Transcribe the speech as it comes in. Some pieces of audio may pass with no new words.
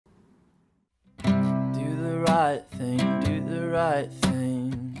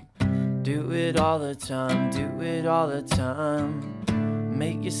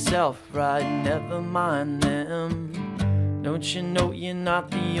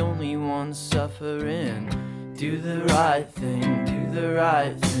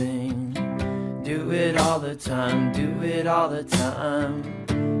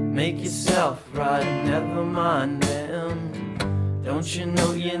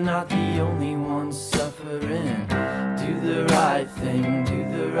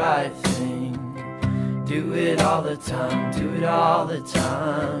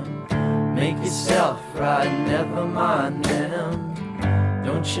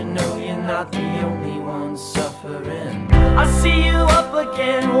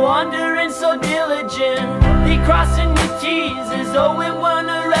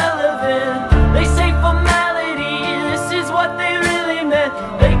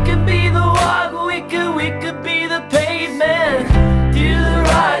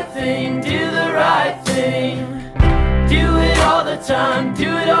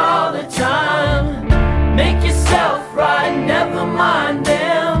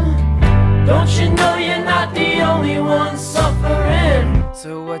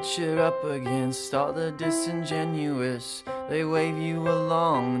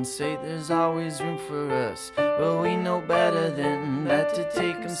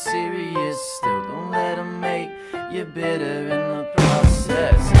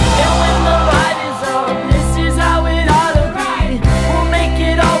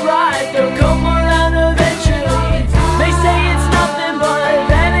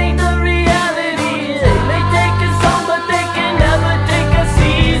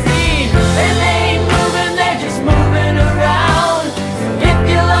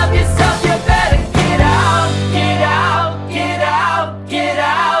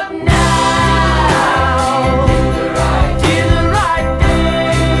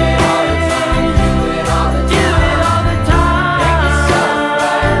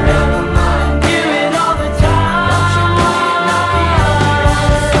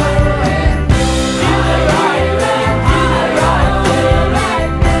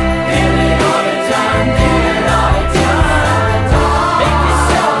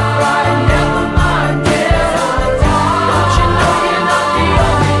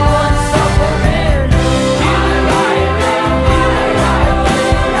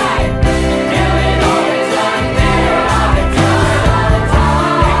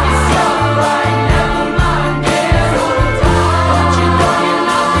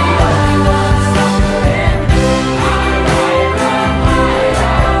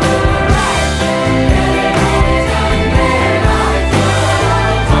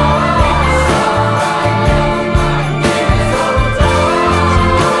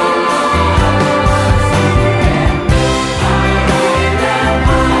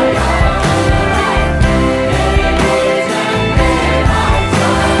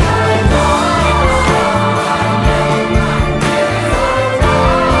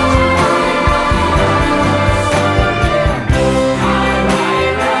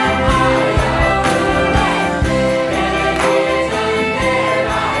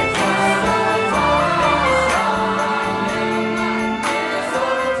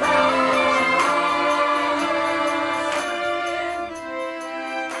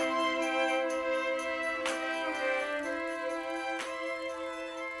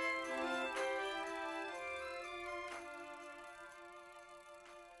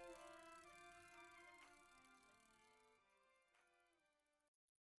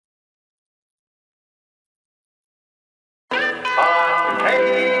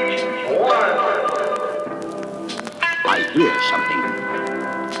Hear something.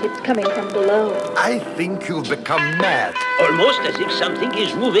 It's coming from below. I think you've become mad. Almost as if something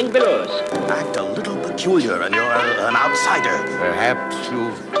is moving below us. Act a little peculiar and you're an outsider. Perhaps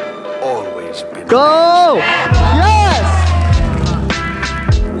you've always been. Go! Yes!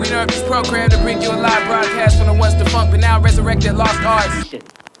 We interrupt this program to bring you a live broadcast from the West Defunct, but now resurrected lost arts.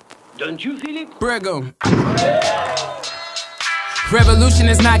 Don't you feel it? Brigham. Revolution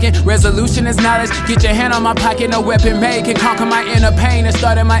is knocking, resolution is knowledge. Get your hand on my pocket, no weapon made can conquer my inner pain that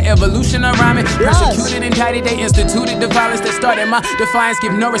started my evolution of rhyming. Persecuted, indicted, they instituted the violence that started my defiance.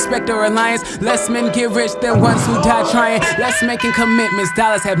 Give no respect or alliance. Less men get rich than ones who die trying. Less making commitments,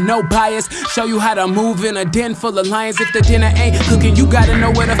 dollars have no bias. Show you how to move in a den full of lions. If the dinner ain't cooking, you gotta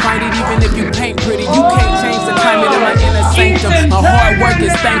know where to find it. Even if you paint pretty, you can't change the climate in my inner sanctum. My hard work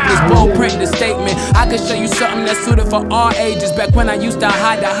is thankless, bold print the statement. I could show you something that's suited for all ages. Back when I used to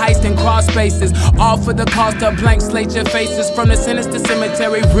hide the heist in cross spaces, all for the cost of blank slate your faces. From the sinister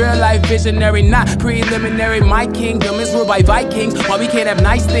cemetery, real life visionary, not preliminary. My kingdom is ruled by Vikings. Why we can't have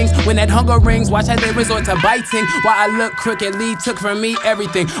nice things when that hunger rings? Watch how they resort to biting. Why I look crooked, Lee took from me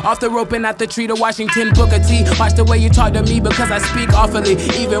everything. Off the rope and out the tree to Washington, Booker T. Watch the way you talk to me because I speak awfully.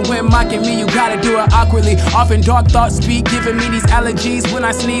 Even when mocking me, you gotta do it awkwardly. Often dark thoughts speak, giving me these allergies. When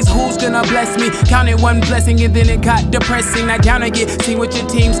I sneeze, who's gonna bless me? Counted one blessing and then it got depressing. Now down again, see what your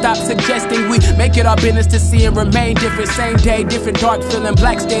team stop suggesting. We make it our business to see and remain different. Same day, different dark feeling,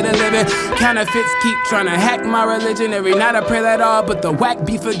 black state of living. Counterfeits keep trying to hack my religion. Every night I pray that all but the whack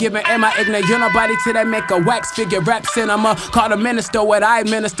be forgiven. Am I ignorant? You're nobody till they make a wax figure. Rap cinema, call a minister what I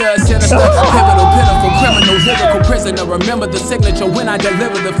administer. A sinister, pivotal, pitiful, criminal, lyrical prisoner. Remember the signature when I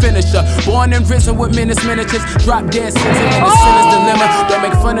deliver the finisher. Born and risen with menace miniatures. Drop dead sentences in the sinner's dilemma. Don't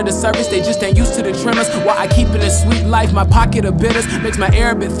make fun of the service, they just ain't used to the tremors. While I keep it a sweet life, my pocket of bitters makes my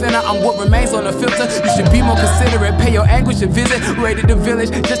air a bit thinner. I'm what remains on the filter. You should be more considerate. Pay your anguish a visit. Raided the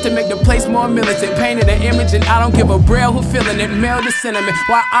village just to make the place more militant. Painted an image and I don't give a braille who feeling it. Mail the sentiment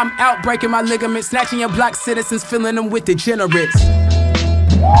while I'm out breaking my ligaments, snatching your black citizens, filling them with degenerates.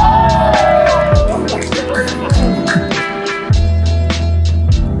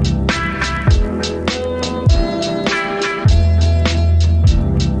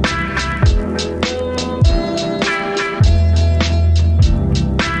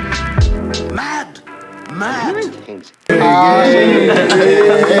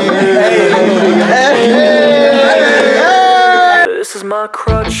 This is my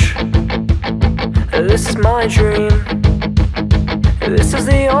crutch. This is my dream. This is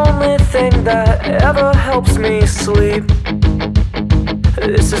the only thing that ever helps me sleep.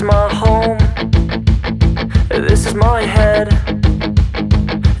 This is my home. This is my head.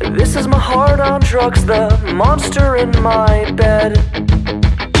 This is my heart on drugs, the monster in my bed.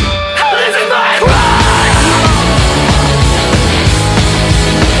 This is my crutch!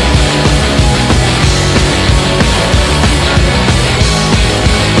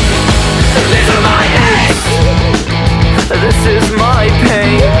 This is my aches. This is my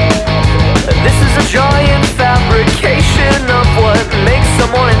pain. This is a giant fabrication of what makes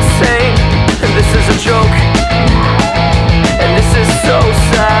someone insane. And this is a joke. And this is so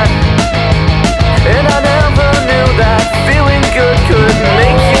sad. And I never knew that feeling good could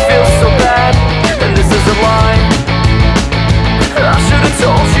make you feel so bad. And this is a lie. I should have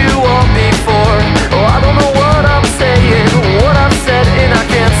told you all before. Oh, I don't know what I'm saying, what I've said, and I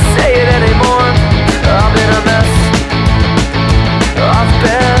can't say it anymore. I've been a mess. I've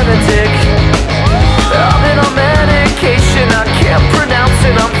been a dick. I've been on medication I can't pronounce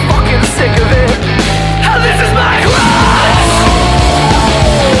and I'm fucking sick of it. This is my crutch!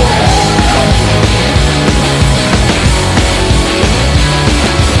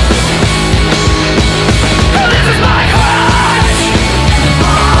 This is my crutch!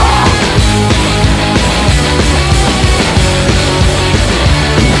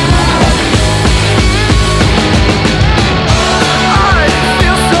 I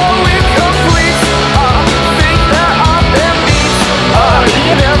feel so incomplete. I think that I've been beat. I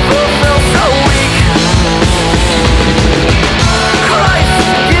never felt so weak. Christ,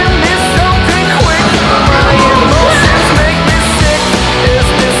 give me something quick. My emotions make me sick. Is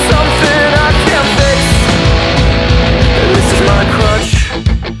this something I can't fix? This is my crutch.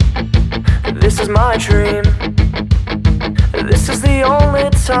 This is my dream. This is the only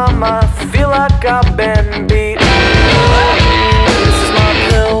time I feel like I've been beat. This is my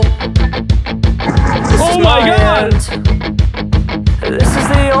pill. This is my hand. This is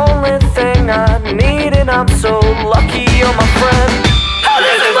the only thing I need, and I'm so lucky you're my friend.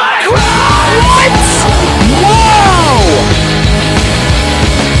 This is my crutch! Wow!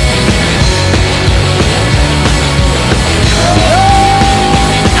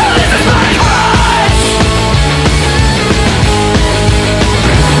 This is my crutch!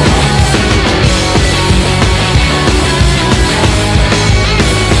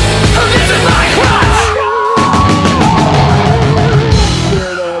 This is my crutch!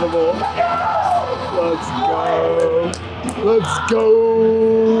 Let's go!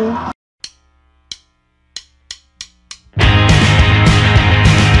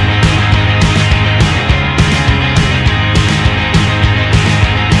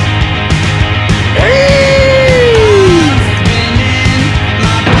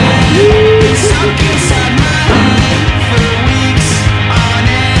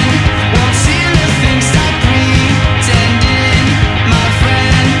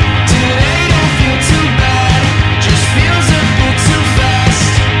 Feels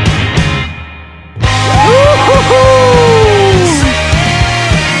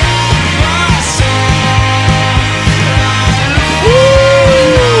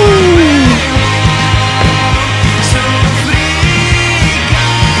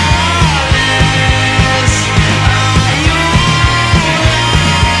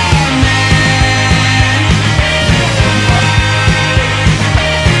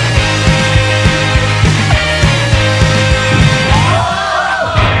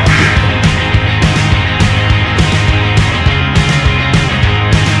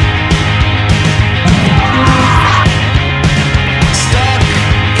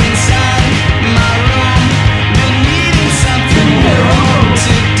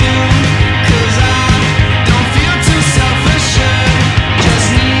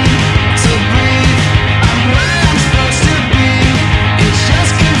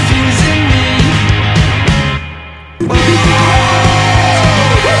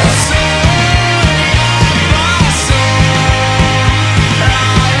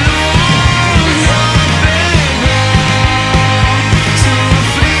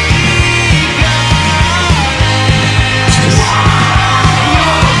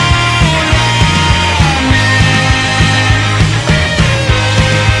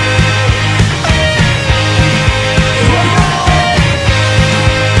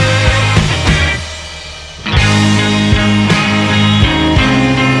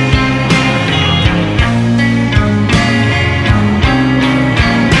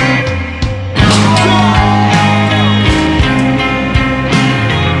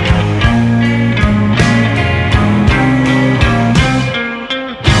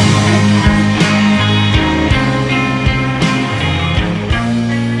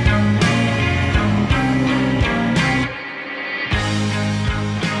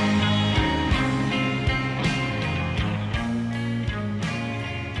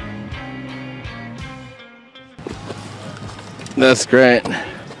That's great.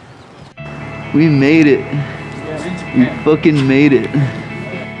 We made it. We fucking made it.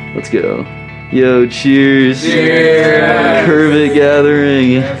 Let's go. Yo, cheers. Cheers. Curve it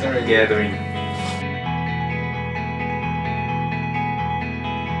gathering.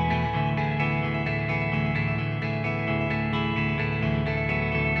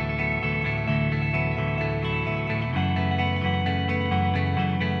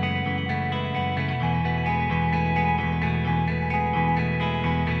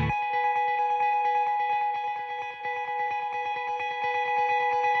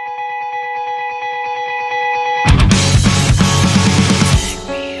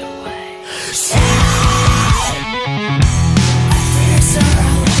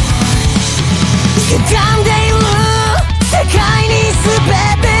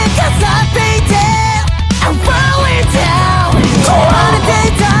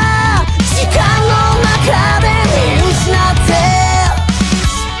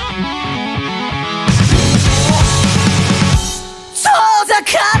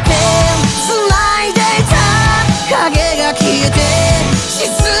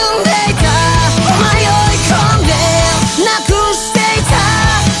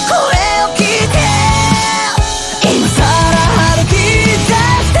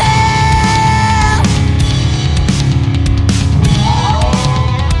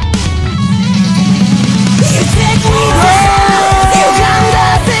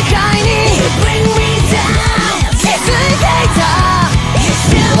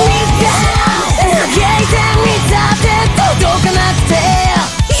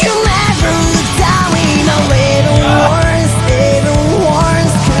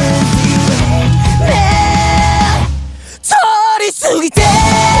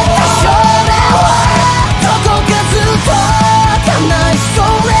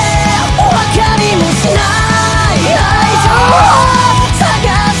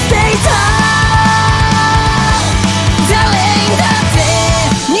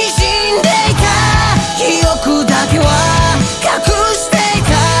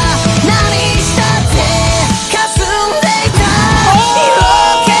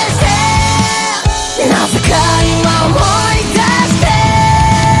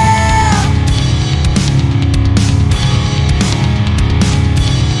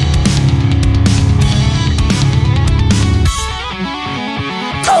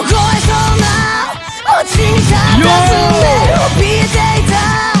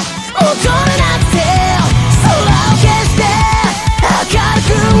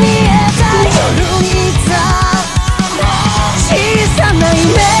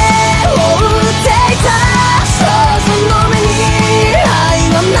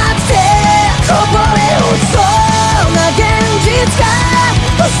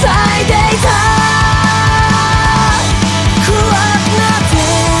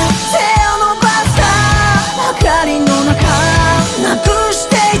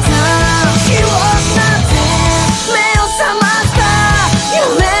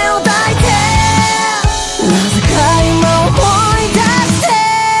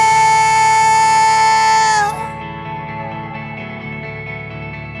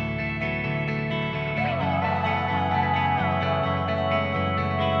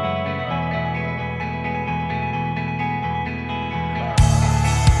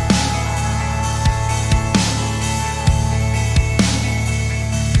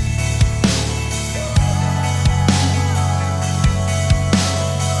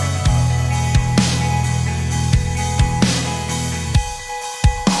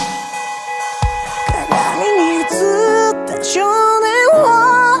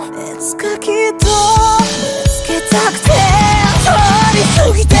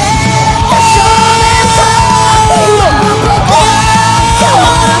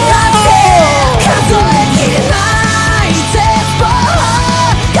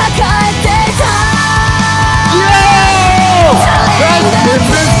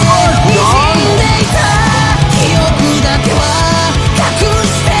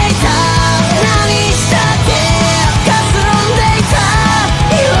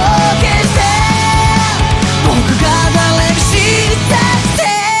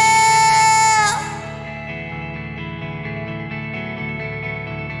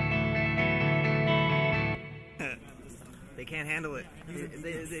 They can't handle it.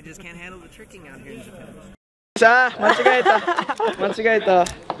 They just can't handle the tricking out here in Japan. 間違えた間違えた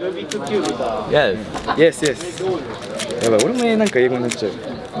Yes Yes Yes やばい俺もなんか英語になっちゃう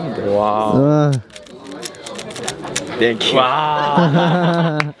なんだろうわー Thank you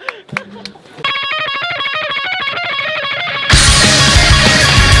わー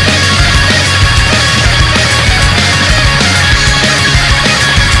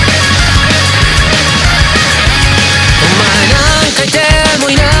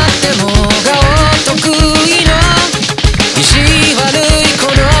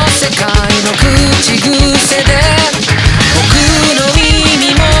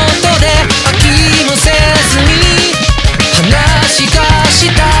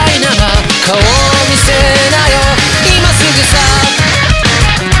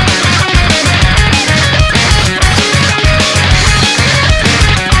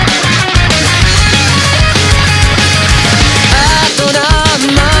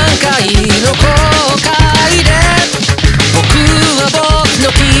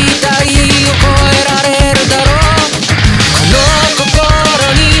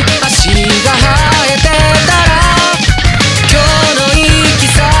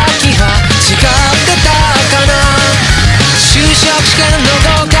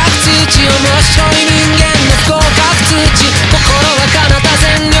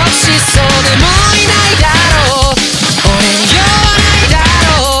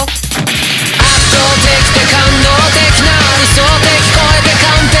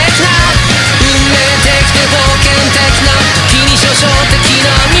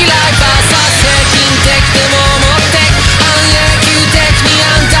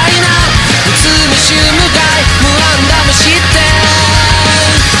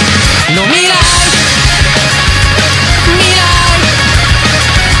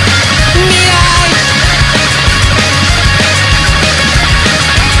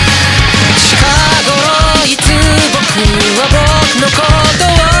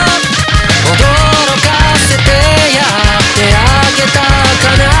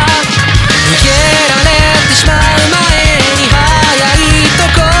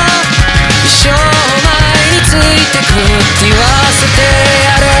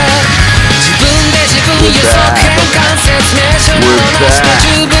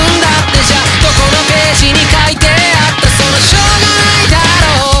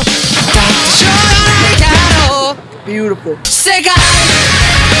Beautiful.